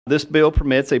This bill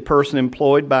permits a person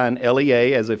employed by an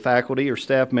LEA as a faculty or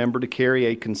staff member to carry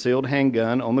a concealed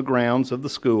handgun on the grounds of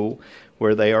the school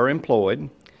where they are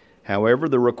employed. However,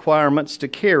 the requirements to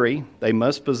carry, they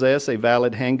must possess a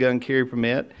valid handgun carry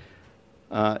permit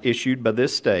issued by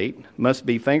this state, must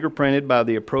be fingerprinted by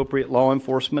the appropriate law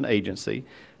enforcement agency,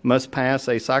 must pass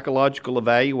a psychological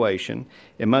evaluation,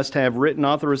 it must have written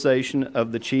authorization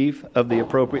of the chief of the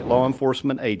appropriate law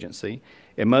enforcement agency,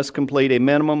 it must complete a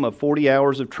minimum of 40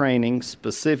 hours of training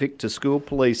specific to school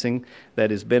policing that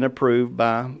has been approved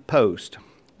by POST.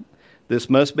 This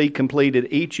must be completed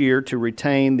each year to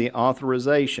retain the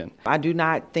authorization. I do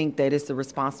not think that it's the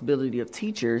responsibility of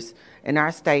teachers in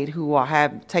our state who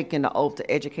have taken the oath to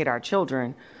educate our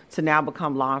children to now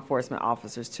become law enforcement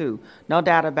officers too. No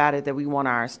doubt about it that we want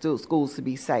our schools to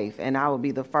be safe, and I will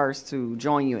be the first to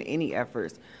join you in any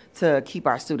efforts to keep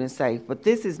our students safe. But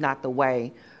this is not the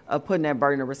way of putting that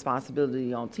burden of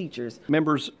responsibility on teachers.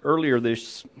 Members, earlier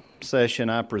this session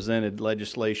I presented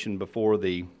legislation before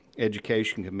the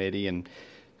Education Committee and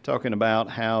talking about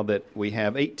how that we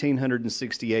have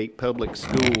 1,868 public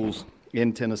schools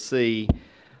in Tennessee,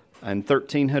 and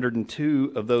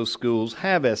 1,302 of those schools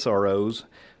have SROs,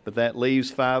 but that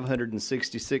leaves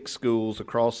 566 schools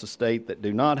across the state that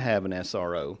do not have an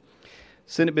SRO.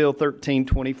 Senate Bill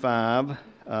 1325,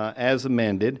 as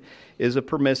amended, is a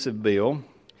permissive bill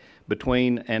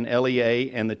between an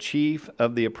LEA and the chief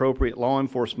of the appropriate law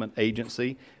enforcement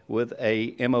agency with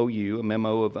a MOU, a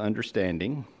Memo of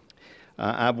Understanding.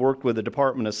 I've worked with the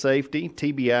Department of Safety,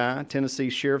 TBI, Tennessee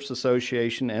Sheriff's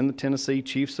Association, and the Tennessee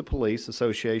Chiefs of Police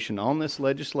Association on this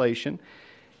legislation,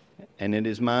 and it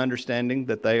is my understanding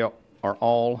that they are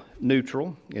all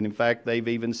neutral, and in fact they've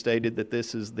even stated that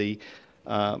this is the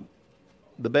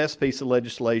best piece of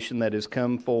legislation that has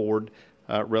come forward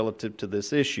relative to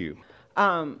this issue.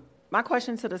 My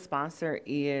question to the sponsor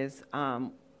is,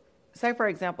 say for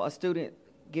example, a student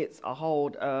gets a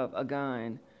hold of a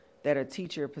gun that a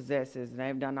teacher possesses, and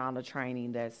they've done all the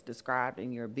training that's described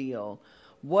in your bill.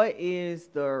 What is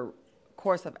the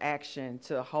course of action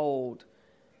to hold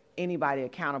anybody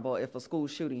accountable if a school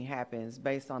shooting happens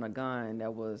based on a gun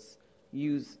that was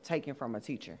taken from a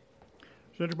teacher?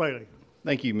 Senator Bailey.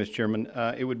 Thank you, Mr. Chairman.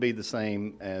 It would be the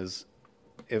same as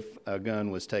if a gun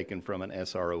was taken from an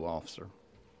SRO officer.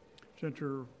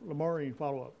 Senator Lamar, any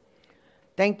follow-up?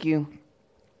 Thank you,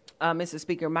 Mr.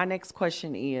 Speaker. My next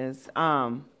question is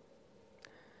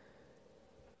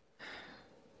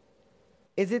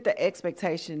it the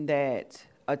expectation that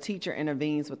a teacher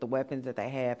intervenes with the weapons that they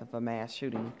have if a mass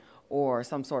shooting or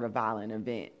some sort of violent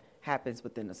event happens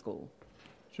within the school?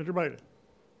 Senator Bailey.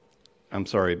 I'm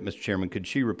sorry, Mr. Chairman, could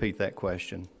she repeat that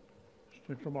question?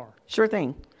 Senator Lamar. Sure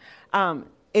thing.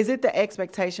 Is it the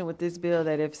expectation with this bill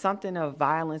that if something of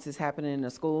violence is happening in a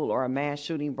school or a mass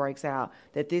shooting breaks out,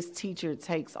 that this teacher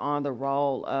takes on the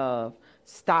role of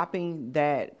stopping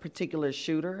that particular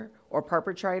shooter or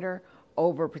perpetrator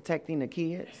over protecting the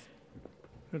kids?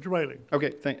 Senator Bailey.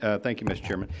 Okay, thank you, Mr.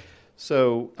 Chairman.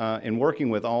 So in working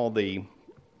with all the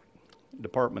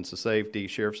departments of safety,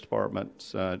 sheriff's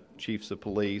departments, chiefs of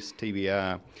police,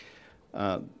 TBI,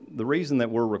 the reason that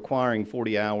we're requiring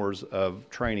 40 hours of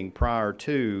training prior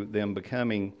to them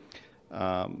becoming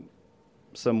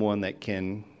someone that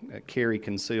can carry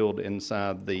concealed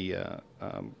inside the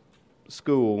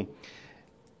school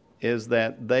is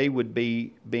that they would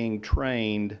be being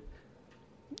trained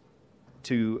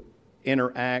to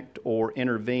interact or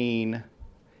intervene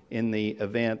in the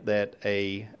event that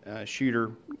a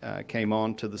shooter came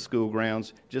onto the school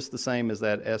grounds, just the same as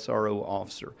that SRO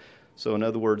officer. So in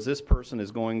other words, this person is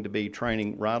going to be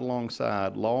training right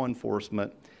alongside law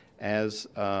enforcement as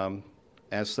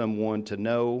someone to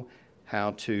know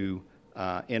how to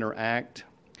interact.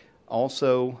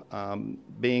 Also,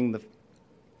 being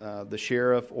the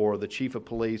sheriff or the chief of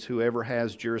police, whoever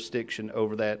has jurisdiction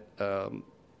over that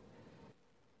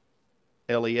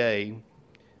LEA,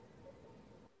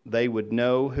 they would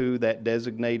know who that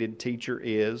designated teacher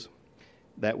is.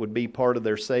 That would be part of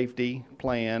their safety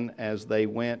plan as they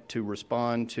went to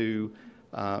respond to,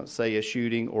 say, a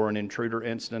shooting or an intruder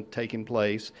incident taking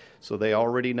place. So they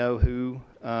already know who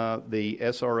the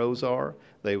SROs are.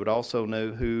 They would also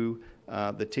know who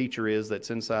the teacher is that's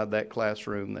inside that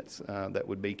classroom that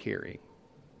would be carrying.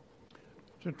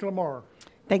 Senator Lamar.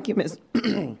 Thank you, Ms.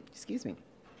 Excuse me.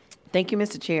 Thank you,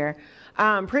 Mr. Chair.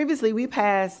 Previously, we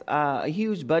passed a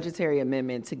huge budgetary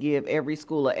amendment to give every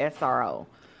school a SRO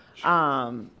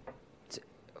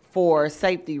for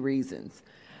safety reasons.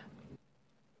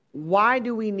 Why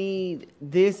do we need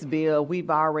this bill?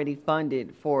 We've already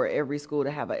funded for every school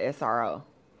to have a SRO.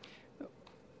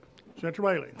 Senator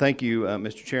Bailey. Thank you,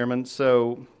 Mr. Chairman.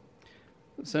 So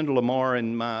Senator Lamar,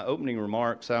 in my opening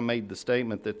remarks, I made the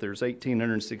statement that there's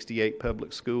 1,868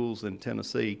 public schools in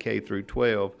Tennessee, K through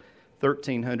 12.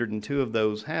 1,302 of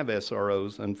those have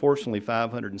SROs. Unfortunately,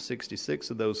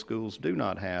 566 of those schools do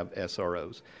not have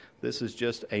SROs. This is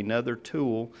just another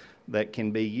tool that can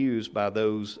be used by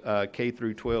those K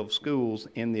through 12 schools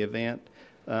in the event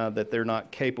that they're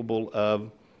not capable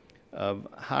of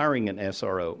hiring an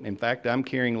SRO. In fact, I'm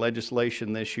carrying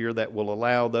legislation this year that will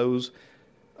allow those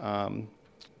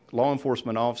law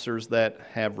enforcement officers that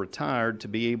have retired to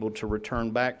be able to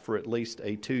return back for at least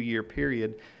a 2-year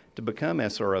period to become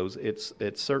SROs.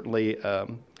 It's certainly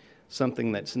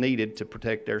something that's needed to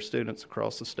protect our students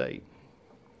across the state.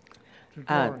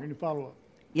 Senator Lamar, any follow-up?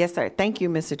 Yes, sir. Thank you,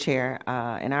 Mr. Chair,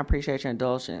 and I appreciate your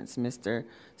indulgence, Mr.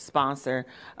 Sponsor.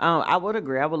 I would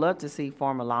agree. I would love to see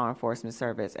former law enforcement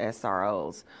serve as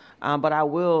SROs, but I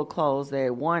will close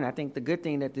that. One, I think the good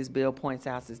thing that this bill points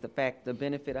out is the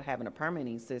benefit of having a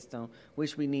permitting system,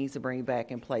 which we need to bring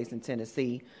back in place in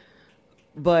Tennessee.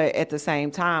 But at the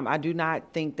same time, I do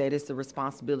not think that it's the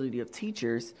responsibility of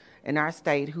teachers in our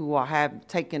state who have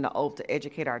taken the oath to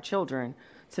educate our children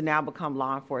to now become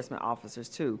law enforcement officers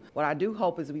too. What I do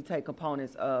hope is we take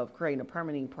components of creating a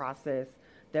permitting process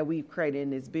that we've created in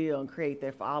this bill and create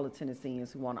that for all the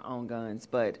Tennesseans who want to own guns.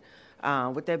 But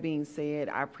with that being said,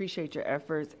 I appreciate your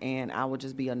efforts, and I will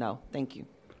just be a no. Thank you.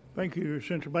 Thank you.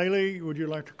 Senator Bailey, would you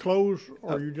like to close,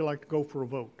 or would you like to go for a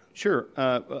vote? Sure.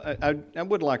 I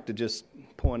would like to just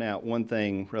point out one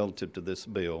thing relative to this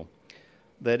bill,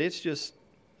 that it's just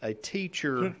a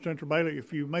teacher. Senator Bailey,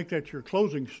 if you make that your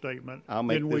closing statement,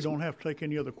 then we don't have to take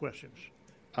any other questions.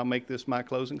 I'll make this my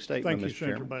closing statement, Thank you, Mr.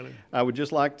 Chairman. Senator Bailey. I would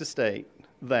just like to state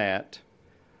that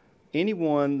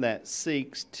anyone that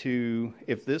seeks to,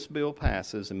 if this bill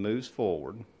passes and moves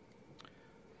forward,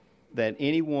 that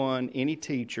any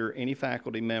teacher, any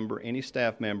faculty member, any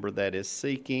staff member that is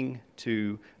seeking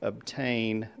to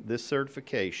obtain this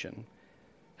certification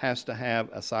has to have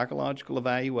a psychological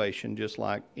evaluation, just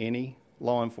like any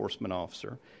law enforcement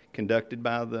officer, conducted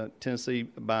by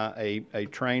a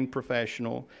trained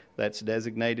professional that's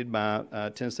designated by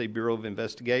Tennessee Bureau of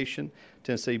Investigation.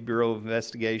 Tennessee Bureau of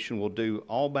Investigation will do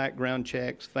all background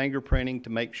checks, fingerprinting to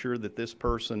make sure that this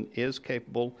person is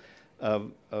capable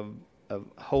of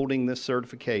holding this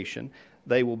certification.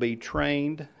 They will be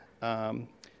trained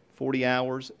 40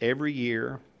 hours every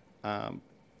year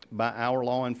by our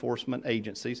law enforcement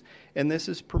agencies, and this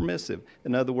is permissive.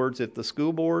 In other words, if the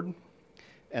school board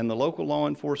and the local law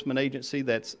enforcement agency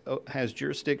that has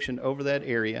jurisdiction over that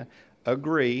area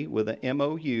agree with an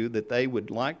MOU that they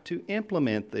would like to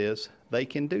implement this, they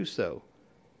can do so.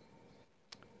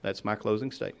 That's my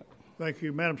closing statement. Thank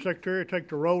you. Madam Secretary, take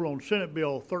the roll on Senate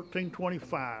Bill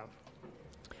 1325.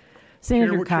 Senator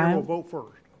Chair will Kyle. vote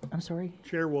first. I'm sorry.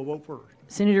 Chair will vote first.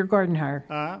 Senator Gardenhire.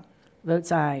 Aye.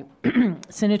 Votes aye.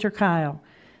 Senator Kyle.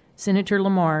 Senator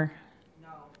Lamar. No.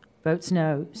 Votes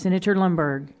no. Senator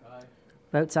Lundberg. Aye.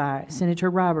 Votes aye. Senator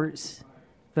Roberts. Aye.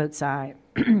 Votes aye.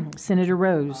 Senator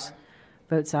Rose. Aye.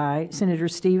 Votes aye. Senator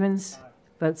Stevens. Aye.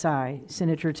 Votes aye.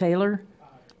 Senator Taylor. Aye.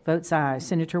 Votes aye.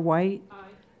 Senator White. Aye.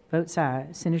 Votes aye.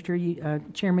 Senator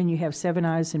Chairman, you have 7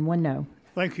 ayes and 1 no.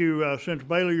 Thank you, Senator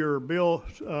Bailey. Your bill,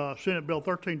 Senate Bill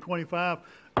 1325,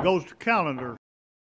 goes to calendar.